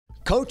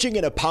Coaching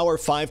in a Power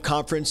 5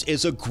 conference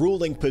is a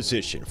grueling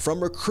position, from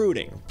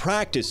recruiting,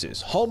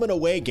 practices, home and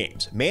away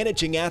games,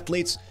 managing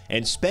athletes,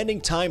 and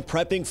spending time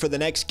prepping for the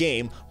next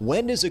game.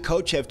 When does a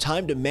coach have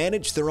time to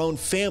manage their own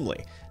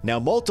family? Now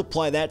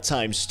multiply that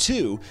times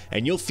 2,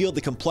 and you'll feel the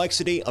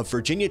complexity of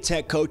Virginia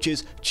Tech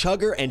coaches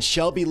Chugger and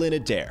Shelbylynn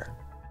Adair.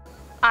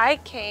 I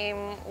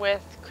came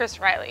with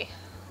Chris Riley,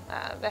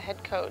 the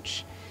head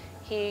coach.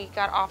 He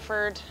got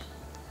offered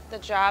the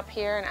job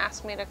here and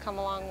asked me to come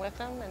along with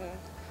him, and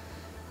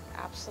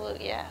absolute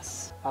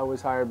yes. I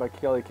was hired by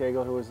Kelly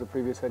Cagle, who was the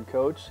previous head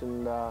coach,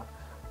 and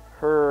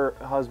her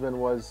husband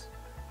was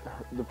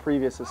the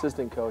previous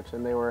assistant coach,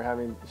 and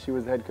she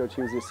was the head coach,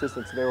 he was the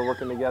assistant, so they were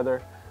working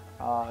together,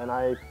 and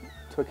I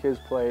took his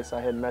place. I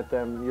had met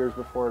them years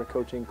before at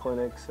coaching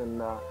clinics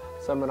and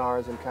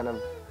seminars, and kind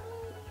of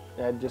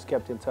had just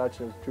kept in touch,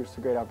 and it was just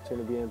a great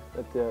opportunity to be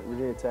at the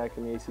Virginia Tech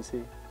and the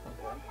ACC.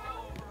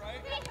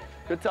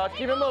 Good touch,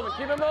 keep it moving,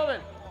 keep it moving.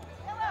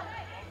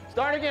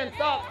 Start again,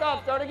 stop,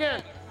 start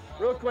again.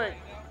 Real quick,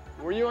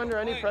 were you under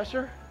any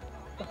pressure?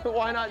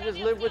 Why not just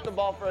live with the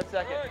ball for a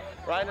second,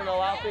 right, and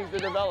allow things to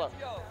develop?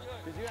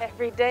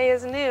 Every day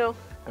is new.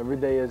 Every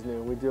day is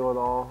new. We deal with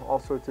all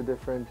sorts of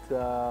different,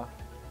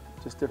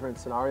 just different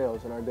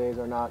scenarios, and our days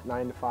are not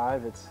 9 to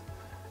 5. It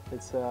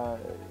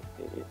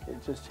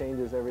just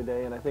changes every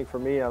day, and I think for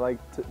me, I like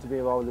to be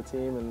involved with the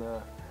team, and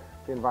the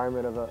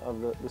environment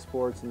of the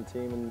sports and the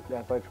team and the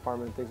athletic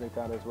department and things like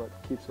that is what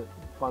keeps it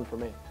fun for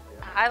me.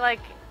 I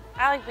like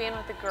being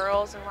with the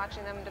girls and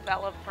watching them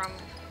develop from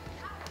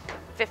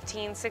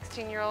 15,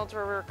 16-year-olds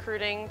we're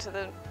recruiting to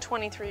the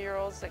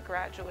 23-year-olds that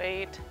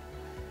graduate.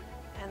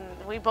 And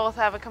we both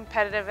have a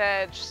competitive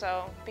edge,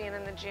 so being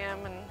in the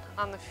gym and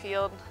on the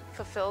field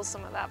fulfills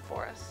some of that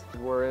for us.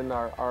 We're in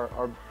I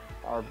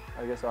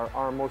guess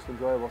our most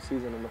enjoyable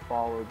season in the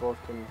fall, where we both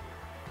can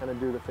kind of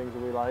do the things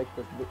that we like.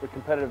 The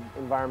competitive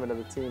environment of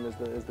the team is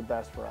the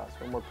best for us.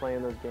 When we're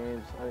playing those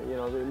games, you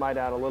know, it might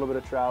add a little bit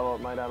of travel,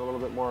 it might add a little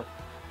bit more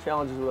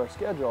challenges with our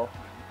schedule,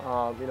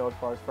 you know, as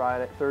far as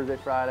Thursday,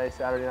 Friday,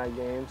 Saturday night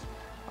games.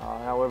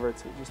 However,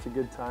 it's just a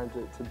good time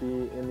to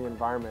be in the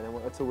environment, and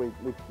that's what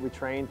we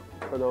train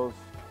for those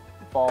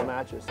fall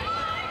matches. We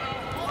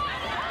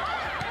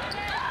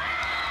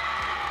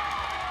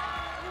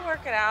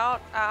work it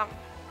out,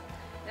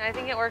 and I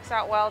think it works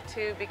out well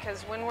too,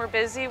 because when we're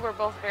busy, we're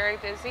both very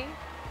busy,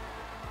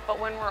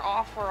 but when we're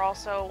off, we're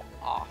also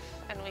off,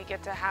 and we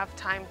get to have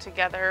time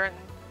together. And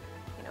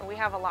we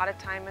have a lot of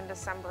time in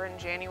December and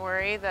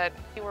January that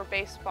we were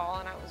baseball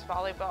and I was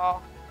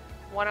volleyball.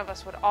 One of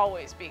us would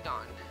always be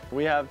gone.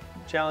 We have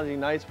challenging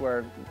nights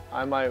where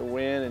I might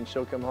win and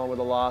she'll come home with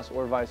a loss,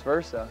 or vice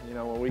versa. You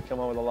know, when we come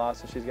home with a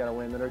loss and she's got to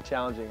win, that are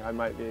challenging. I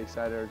might be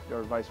excited,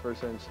 or vice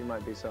versa, and she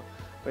might be. So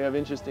we have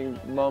interesting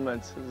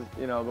moments,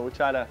 you know, but we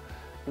try to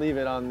leave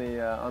it on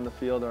the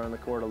field or on the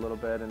court a little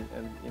bit, and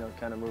you know,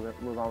 kind of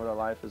move on with our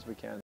life as we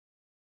can.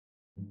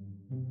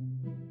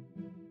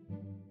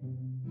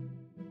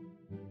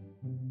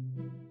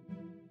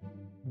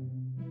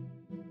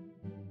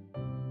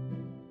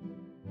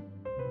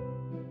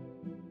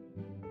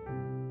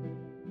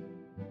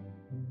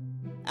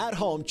 At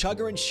home,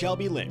 Chugger and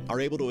Shelbylynn are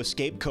able to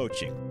escape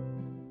coaching,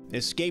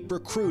 escape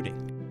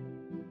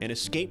recruiting, and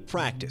escape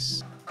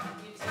practice.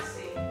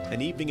 An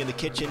evening in the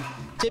kitchen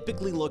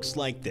typically looks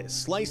like this: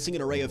 slicing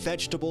an array of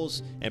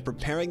vegetables and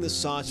preparing the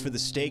sauce for the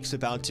steaks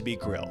about to be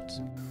grilled.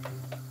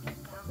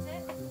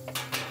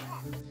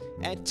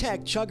 At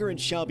Tech, Chugger and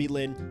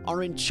Shelbylynn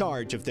are in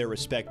charge of their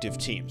respective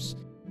teams.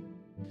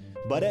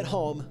 But at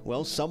home,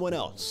 well, someone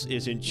else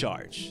is in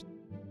charge.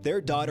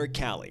 Their daughter,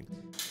 Callie.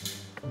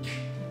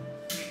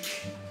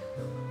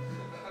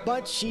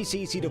 But she's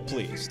easy to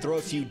please. Throw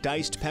a few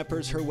diced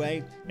peppers her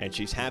way, and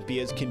she's happy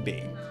as can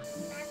be.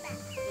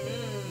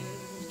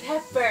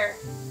 Pepper.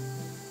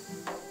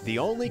 The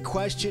only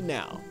question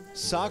now,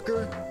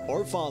 soccer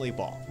or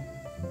volleyball?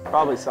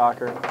 Probably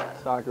soccer.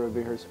 Soccer would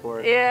be her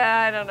sport.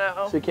 Yeah, I don't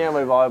know. She can't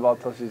play volleyball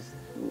until she's,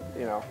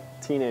 you know,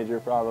 teenager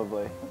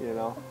probably, you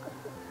know.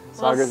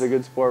 Soccer's a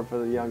good sport for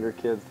the younger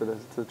kids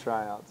to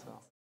try out, so.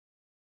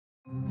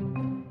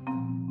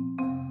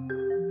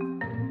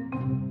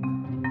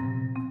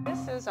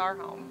 This is our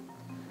home.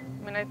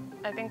 I mean,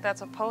 I think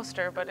that's a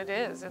poster, but it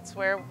is. It's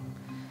where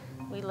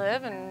we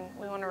live, and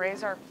we want to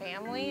raise our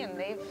family,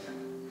 and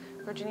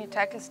Virginia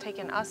Tech has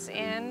taken us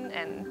in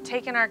and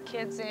taken our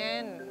kids in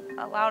and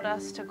allowed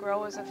us to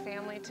grow as a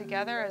family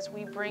together as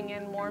we bring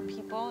in more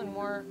people and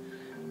more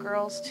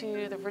girls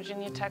to the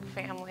Virginia Tech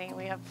family.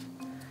 We have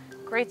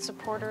great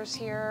supporters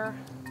here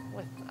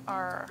with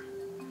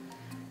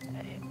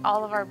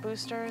all of our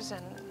boosters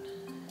and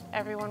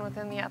everyone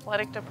within the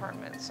athletic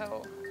department.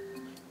 So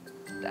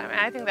I mean,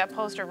 I think that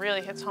poster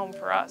really hits home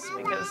for us,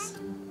 because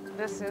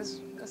this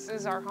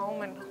is our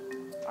home, and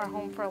our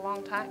home for a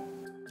long time.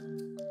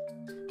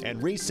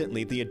 And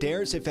recently, the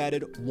Adairs have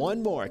added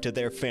one more to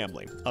their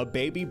family, a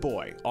baby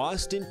boy,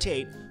 Austin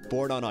Tate,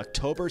 born on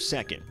October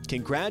 2nd.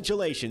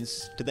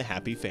 Congratulations to the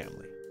happy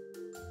family.